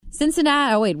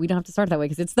Cincinnati. Oh, wait, we don't have to start that way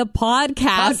because it's the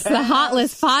podcast, the Hot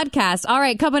List podcast. All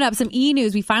right, coming up, some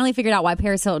e-news. We finally figured out why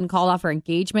Paris Hilton called off her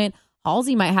engagement.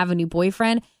 Halsey might have a new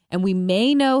boyfriend, and we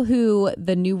may know who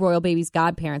the new royal baby's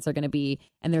godparents are going to be.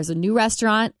 And there's a new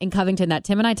restaurant in Covington that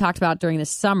Tim and I talked about during the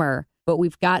summer, but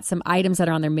we've got some items that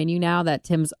are on their menu now that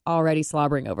Tim's already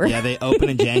slobbering over. Yeah, they open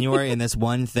in January, and this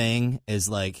one thing is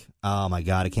like, oh my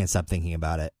God, I can't stop thinking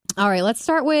about it. All right, let's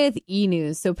start with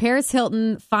e-news. So Paris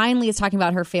Hilton finally is talking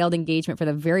about her failed engagement for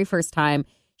the very first time.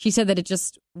 She said that it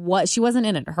just she wasn't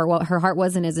in it. Her heart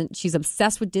isn't. She's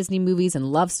obsessed with Disney movies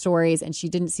and love stories, and she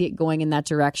didn't see it going in that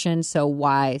direction. So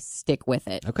why stick with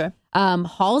it? Okay.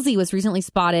 Halsey was recently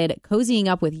spotted cozying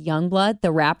up with Youngblood,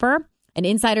 the rapper. An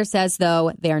insider says,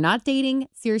 though, they are not dating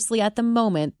seriously at the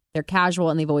moment. They're casual,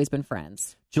 and they've always been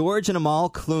friends. George and Amal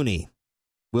Clooney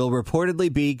will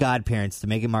reportedly be godparents to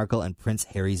Meghan Markle and Prince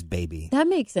Harry's baby. That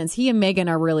makes sense. He and Meghan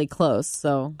are really close.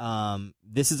 So,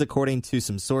 this is according to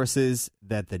some sources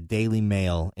that the Daily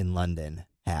Mail in London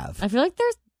have. I feel like they're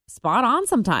spot on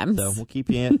sometimes. So we'll keep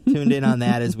you tuned in on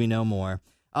that as we know more.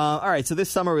 All right, so this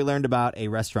summer we learned about a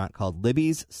restaurant called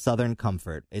Libby's Southern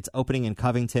Comfort. It's opening in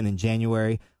Covington in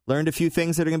January. Learned a few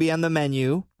things that are going to be on the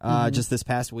menu just this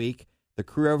past week. The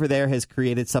crew over there has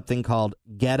created something called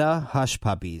Geta Hush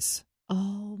Puppies.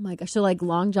 Oh, my gosh. So like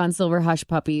Long John Silver Hush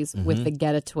Puppies with the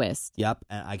Geta twist. Yep.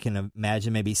 And I can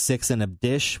imagine maybe 6 in a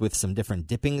dish with some different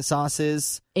dipping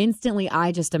sauces. Instantly,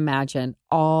 I just imagine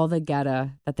all the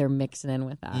Geta that they're mixing in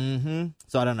with that. Mm-hmm.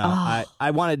 So I don't know.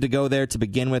 I wanted to go there to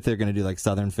begin with. They're going to do like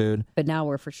Southern food. But now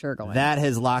we're for sure going. That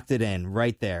has locked it in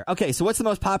right there. Okay, so what's the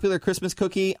most popular Christmas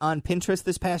cookie on Pinterest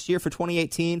this past year for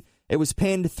 2018? It was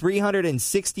pinned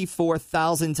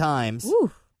 364,000 times.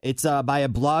 Woo. It's by a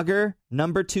blogger,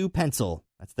 Number 2 Pencil.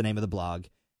 That's the name of the blog.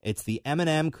 It's the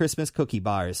M&M Christmas cookie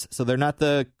bars. So they're not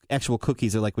the actual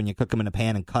cookies. They're like when you cook them in a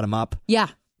pan and cut them up. Yeah.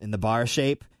 In the bar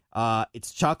shape.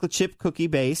 It's chocolate chip cookie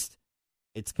based.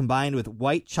 It's combined with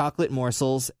white chocolate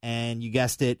morsels. And you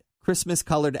guessed it, Christmas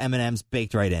colored M&Ms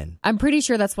baked right in. I'm pretty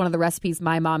sure that's one of the recipes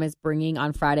my mom is bringing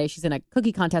on Friday. She's in a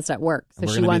cookie contest at work. So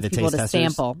she wants people to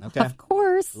sample. Okay. Of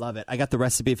course. Love it. I got the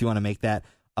recipe if you want to make that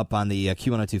up on the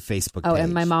Q102 Facebook page. Oh,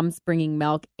 and my mom's bringing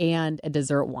milk and a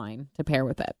dessert wine to pair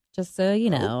with it, just so you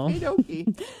know.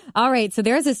 Okey-dokey. All right, so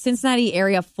there's a Cincinnati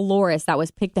area florist that was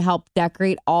picked to help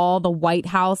decorate all the White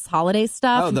House holiday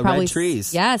stuff. Oh, the red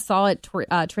trees. Yeah, saw it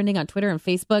trending on Twitter and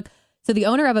Facebook. So the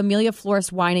owner of Amelia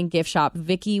Florist Wine and Gift Shop,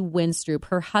 Vicky Winstrup,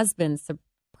 her husband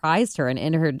surprised her and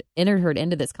entered her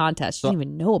into this contest. She didn't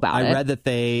even know about it. I read that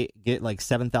they get like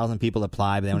 7,000 people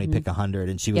apply, but they only pick 100,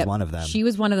 and she was one of them. She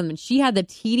was one of them, and she had the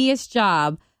tedious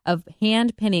job of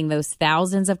hand pinning those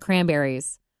thousands of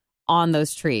cranberries on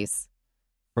those trees.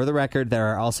 For the record, there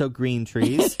are also green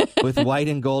trees with white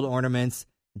and gold ornaments,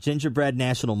 Gingerbread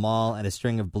National Mall, and a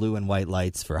string of blue and white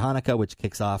lights for Hanukkah, which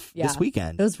kicks off this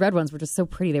weekend. Those red ones were just so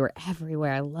pretty. They were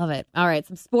everywhere. I love it. All right,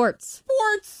 some sports.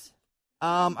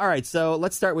 All right, so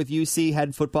let's start with UC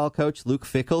head football coach Luke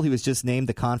Fickell. He was just named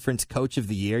the conference coach of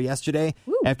the year yesterday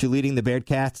after leading the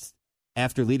Bearcats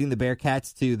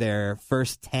to their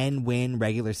first 10-win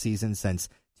regular season since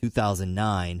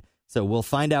 2009. So we'll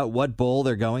find out what bowl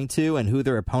they're going to and who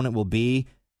their opponent will be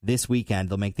this weekend.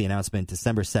 They'll make the announcement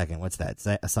December 2nd. What's that?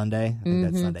 A Sunday? I think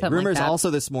that's Sunday. Rumors like also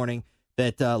this morning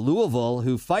that Louisville,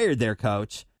 who fired their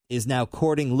coach, is now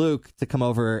courting Luke to come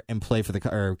over and play for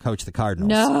coach the Cardinals.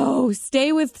 No,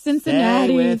 stay with Cincinnati.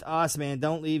 Stay with us, man.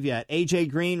 Don't leave yet.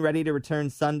 AJ Green ready to return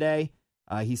Sunday.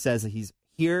 He says that he's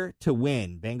here to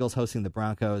win. Bengals hosting the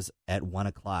Broncos at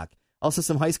 1:00. Also,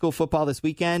 some high school football this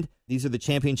weekend. These are the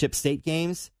championship state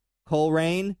games.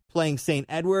 Coleraine playing St.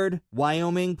 Edward.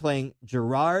 Wyoming playing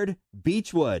Girard.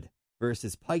 Beechwood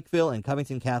versus Pikeville. And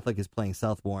Covington Catholic is playing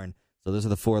Southbourne. So those are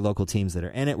the 4 local teams that are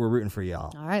in it. We're rooting for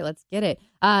y'all. All right, let's get it.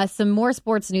 Some more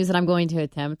sports news that I'm going to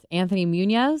attempt. Anthony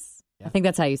Munoz, I think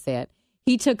that's how you say it.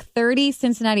 He took 30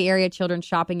 Cincinnati area children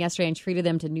shopping yesterday and treated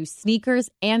them to new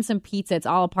sneakers and some pizza. It's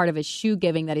all a part of his shoe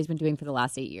giving that he's been doing for the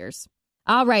last 8 years.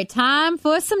 All right, time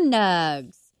for some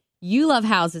nugs. You love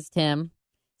houses, Tim.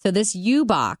 So this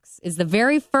U-Box is the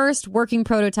very first working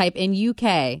prototype in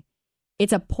UK.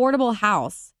 It's a portable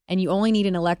house, and you only need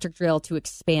an electric drill to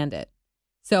expand it.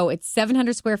 So it's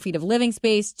 700 square feet of living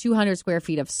space, 200 square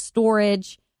feet of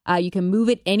storage. You can move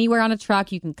it anywhere on a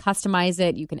truck. You can customize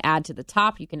it. You can add to the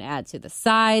top. You can add to the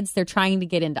sides. They're trying to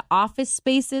get into office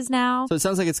spaces now. So it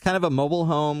sounds like it's kind of a mobile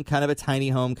home, kind of a tiny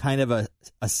home, kind of a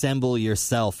assemble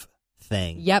yourself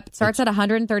thing. Yep. It starts at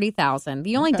 $130,000.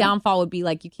 The only downfall would be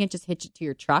like you can't just hitch it to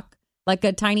your truck like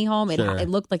a tiny home. Sure. It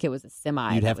looked like it was a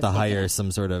semi. You'd have to hire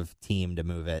some sort of team to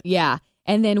move it. Yeah.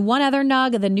 And then one other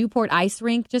nug, the Newport Ice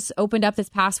Rink just opened up this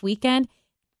past weekend.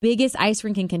 biggest ice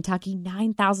rink in Kentucky,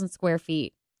 9,000 square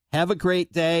feet. Have a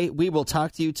great day. We will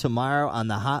talk to you tomorrow on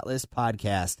the Hot List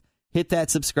podcast. Hit that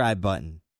subscribe button.